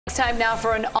It's time now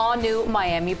for an all-new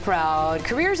Miami Proud.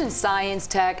 Careers in science,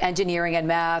 tech, engineering, and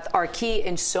math are key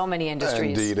in so many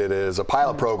industries. Indeed it is. A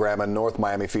pilot program in North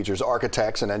Miami features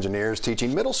architects and engineers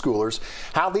teaching middle schoolers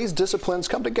how these disciplines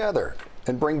come together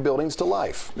and bring buildings to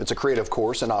life. It's a creative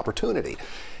course and opportunity.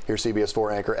 Here's CBS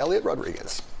 4 anchor Eliott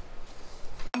Rodriguez.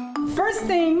 First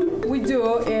thing we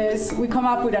do is we come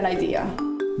up with an idea.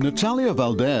 Natalia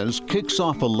Valdez kicks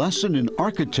off a lesson in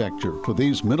architecture for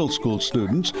these middle school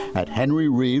students at Henry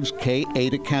Reeves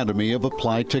K-8 Academy of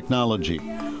Applied Technology.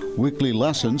 Weekly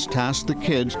lessons task the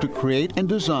kids to create and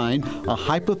design a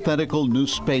hypothetical new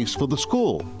space for the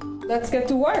school. Let's get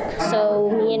to work.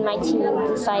 So me and my team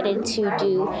decided to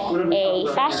do a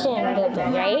fashion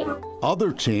building, right?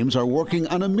 Other teams are working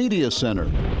on a media center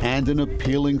and an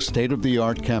appealing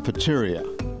state-of-the-art cafeteria.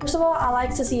 First of all, I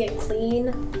like to see it clean.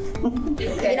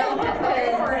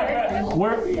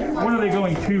 Where are they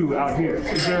going to out here?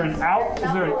 Is there an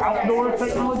outdoor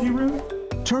technology room?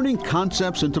 Turning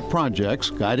concepts into projects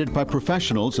guided by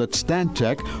professionals at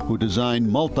Stantec who design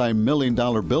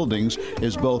multi-million-dollar buildings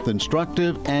is both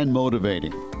instructive and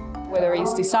motivating. Whether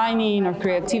it's designing or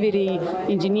creativity,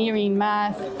 engineering,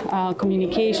 math,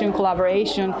 communication,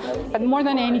 collaboration, but more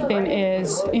than anything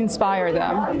is inspire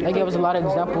them. They give us a lot of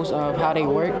examples of how they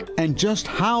work. And just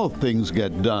how things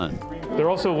get done. They're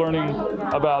also learning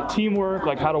about teamwork,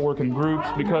 like how to work in groups,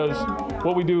 because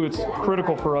what we do, it's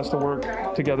critical for us to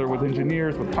work together with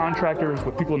engineers, with contractors,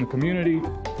 with people in the community.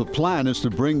 The plan is to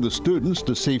bring the students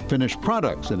to see finished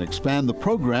products and expand the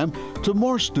program to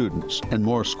more students and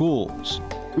more schools.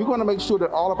 We want to make sure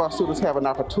that all of our students have an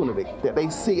opportunity, that they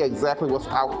see exactly what's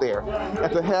out there,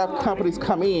 and to have companies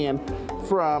come in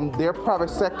from their private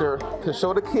sector to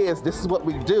show the kids this is what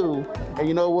we do, and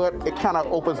you know what, it kind of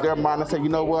opens their mind and say, you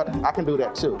know what, I can do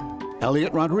that too.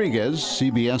 Eliott Rodriguez,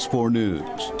 CBS 4 News.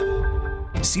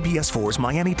 CBS 4's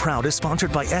Miami Proud is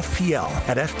sponsored by FPL.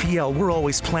 At FPL, we're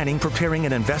always planning, preparing,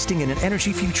 and investing in an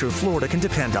energy future Florida can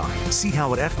depend on. See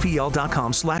how at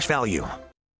fpl.com/value.